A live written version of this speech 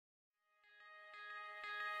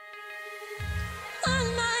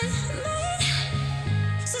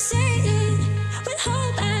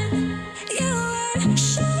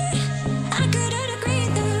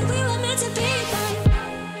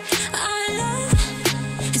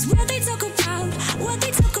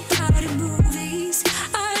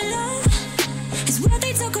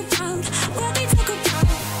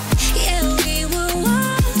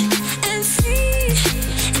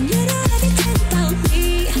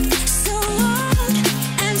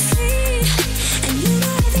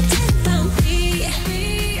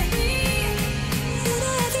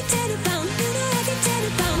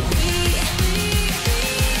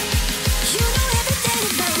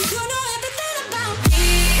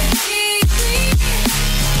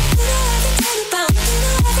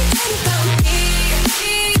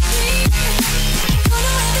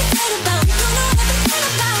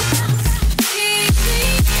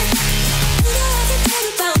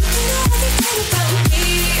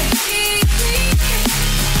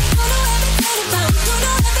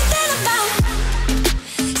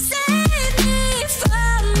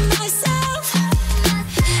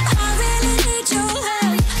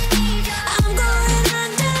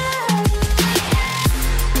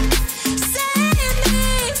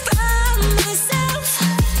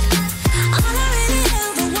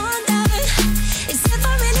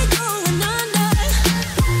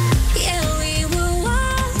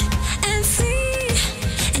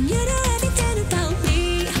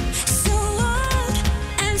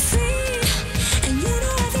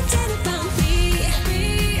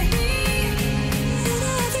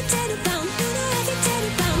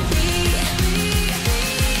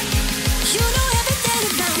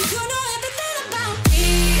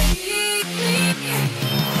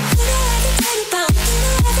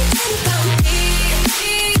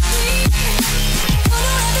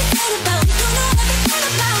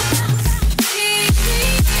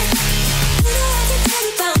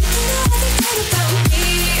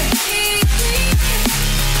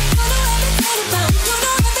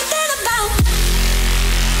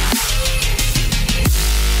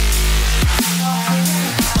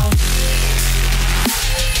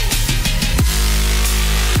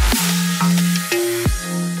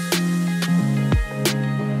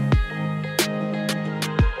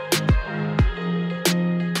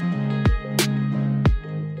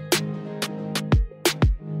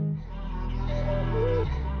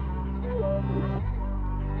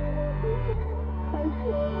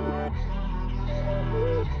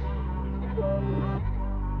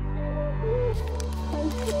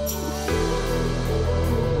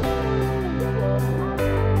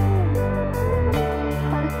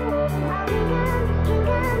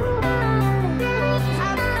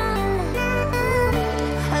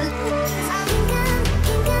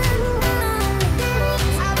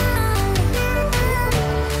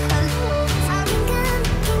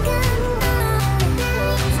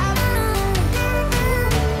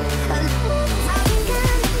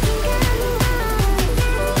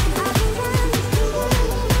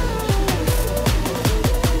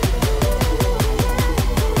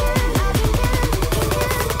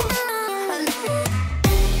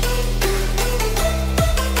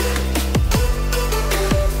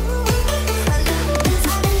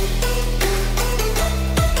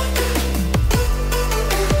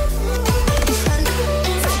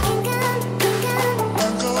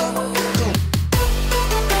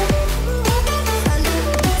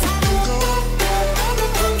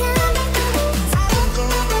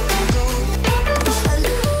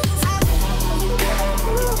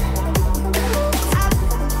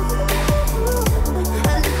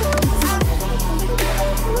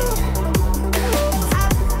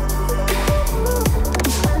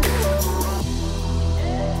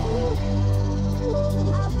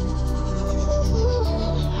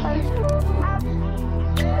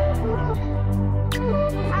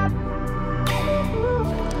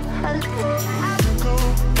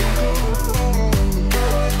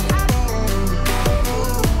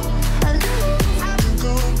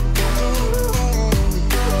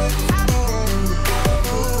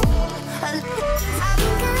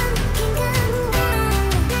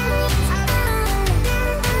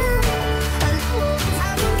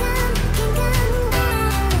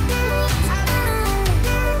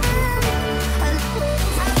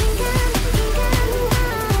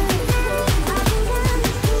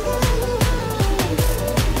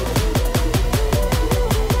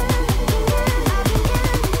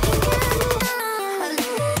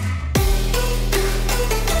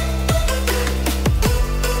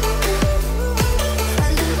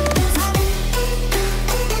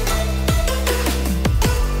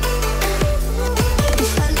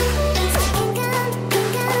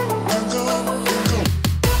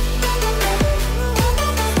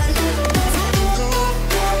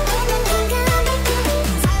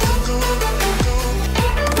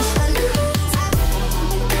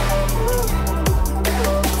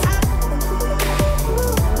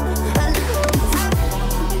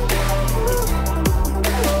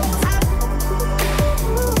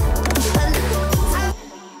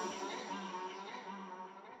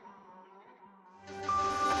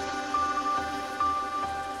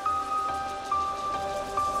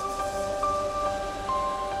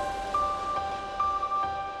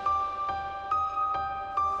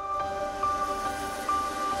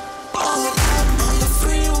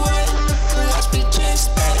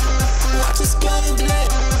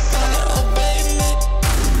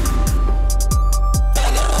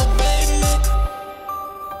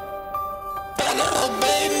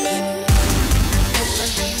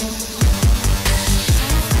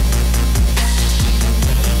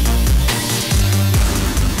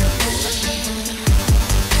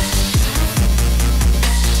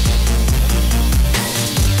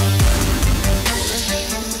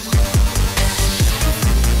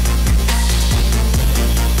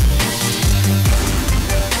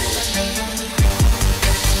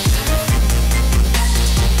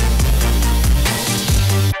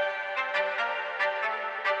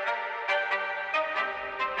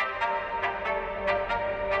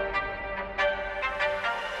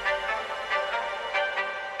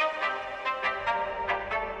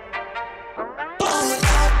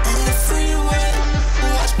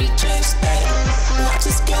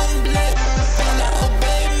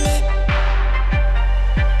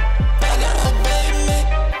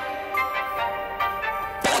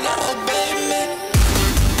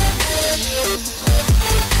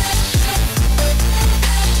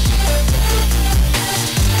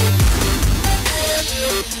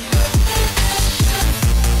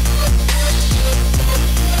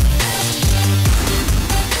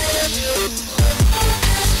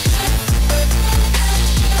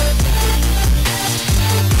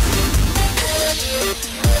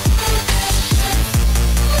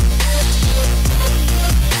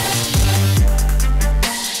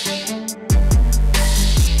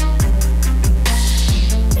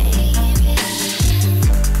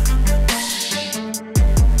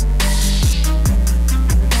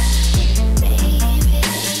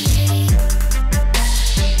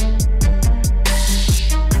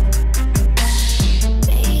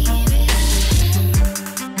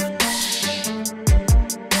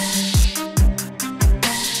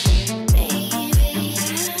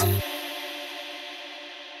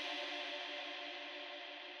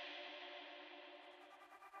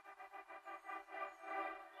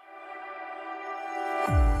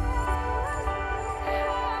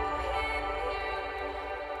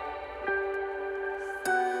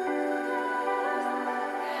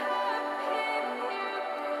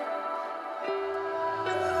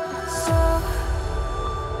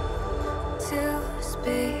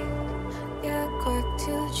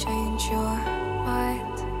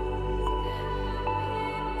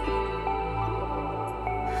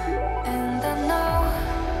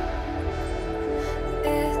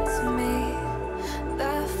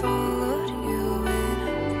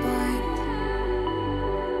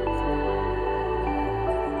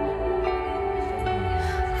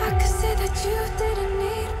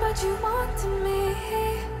what you wanted me.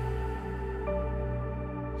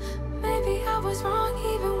 Maybe I was wrong,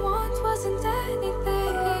 even once wasn't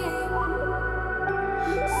anything.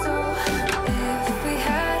 So if we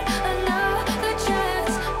had another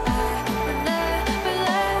chance, I would never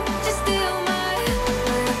let you steal my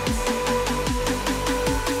lips.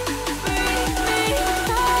 Bring me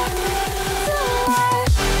back to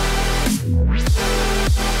life.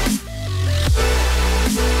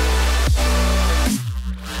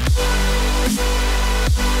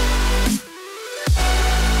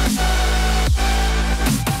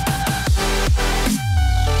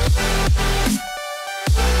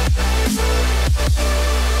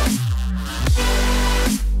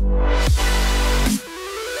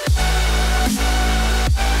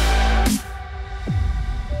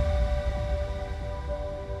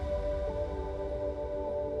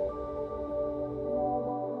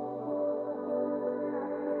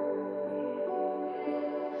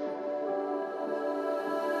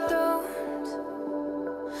 Don't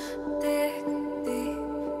dig deep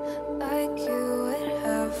like you would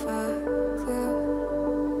have a clue.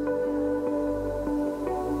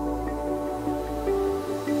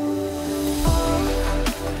 All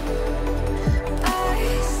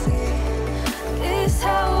I see is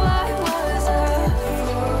how I was a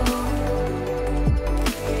fool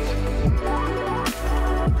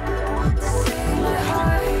to see my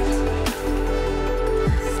heart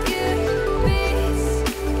skip beats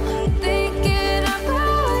thinking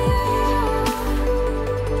about you.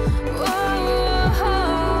 Whoa.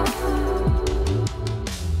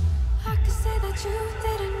 I could say that you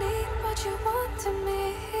didn't need what you wanted me.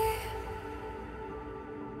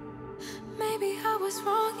 Maybe I was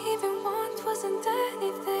wrong, even once wasn't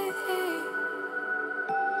anything.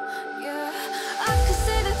 Yeah, I could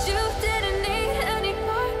say that you didn't need any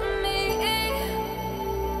part of me.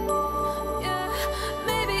 Yeah,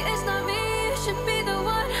 maybe it's not me, you should be the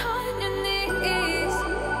one on your knees.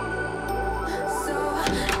 So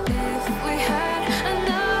if we had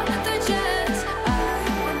another chance, I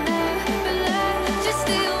would never let you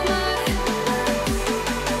steal my lips.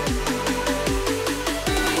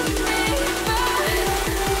 Bring me back.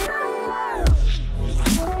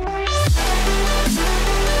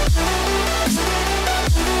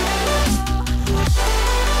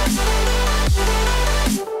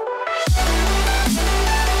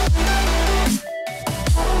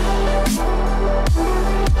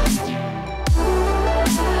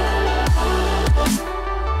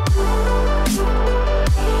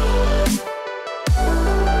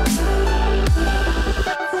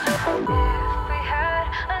 If we had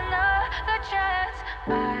another chance, I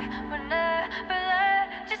would never let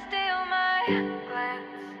you steal my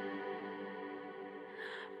glance.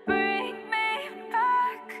 Bring me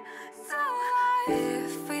back to life.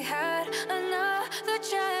 If we had another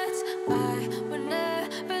chance, I would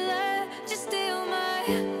never let you steal my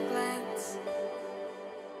glance.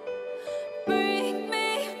 Bring me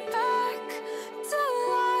back to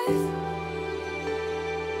life.